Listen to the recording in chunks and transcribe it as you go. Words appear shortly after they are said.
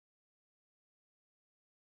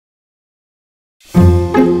Hello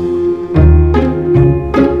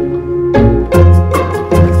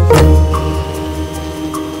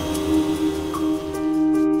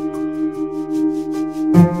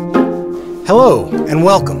and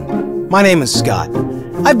welcome. My name is Scott.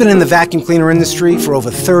 I've been in the vacuum cleaner industry for over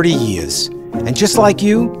 30 years. And just like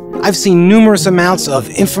you, I've seen numerous amounts of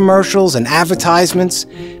infomercials and advertisements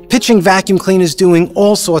pitching vacuum cleaners doing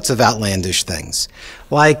all sorts of outlandish things,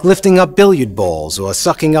 like lifting up billiard balls or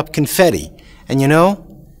sucking up confetti. And you know,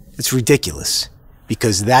 it's ridiculous,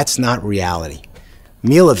 because that's not reality.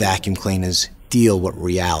 Miele vacuum cleaners deal with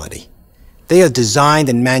reality. They are designed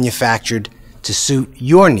and manufactured to suit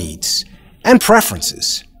your needs and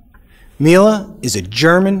preferences. Miele is a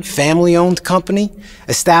German family-owned company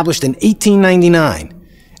established in 1899.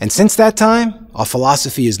 And since that time, our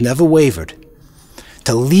philosophy has never wavered: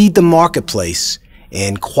 to lead the marketplace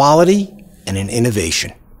in quality and in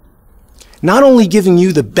innovation. Not only giving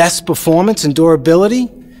you the best performance and durability,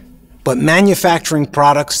 but manufacturing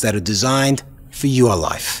products that are designed for your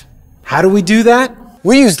life. How do we do that?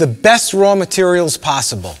 We use the best raw materials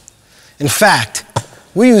possible. In fact,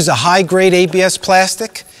 we use a high-grade ABS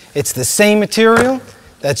plastic. It's the same material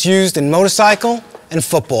that's used in motorcycle and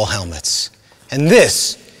football helmets. And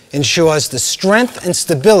this ensures the strength and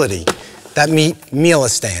stability that meet Miele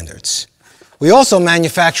standards. We also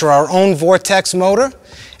manufacture our own Vortex motor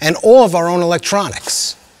and all of our own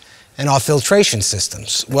electronics. And our filtration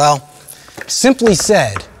systems, well, simply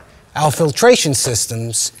said, our filtration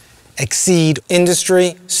systems exceed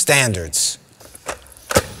industry standards.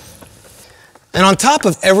 And on top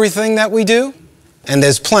of everything that we do, and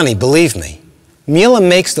there's plenty, believe me, Miele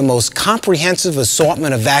makes the most comprehensive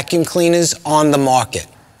assortment of vacuum cleaners on the market.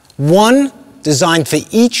 One designed for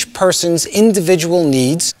each person's individual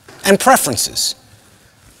needs and preferences.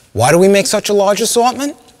 Why do we make such a large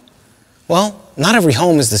assortment? Well, not every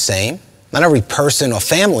home is the same. Not every person or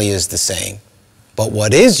family is the same. But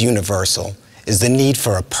what is universal is the need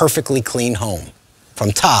for a perfectly clean home,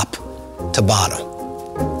 from top to bottom.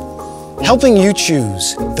 Helping you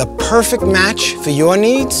choose the perfect match for your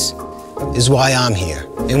needs is why I'm here,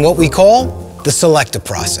 in what we call the selector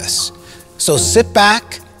process. So sit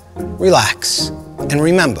back, relax, and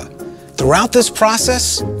remember, throughout this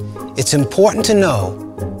process, it's important to know,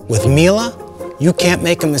 with Miele, you can't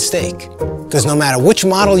make a mistake, because no matter which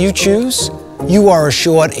model you choose, you are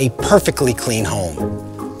assured a perfectly clean home,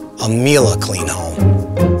 a Miele clean home.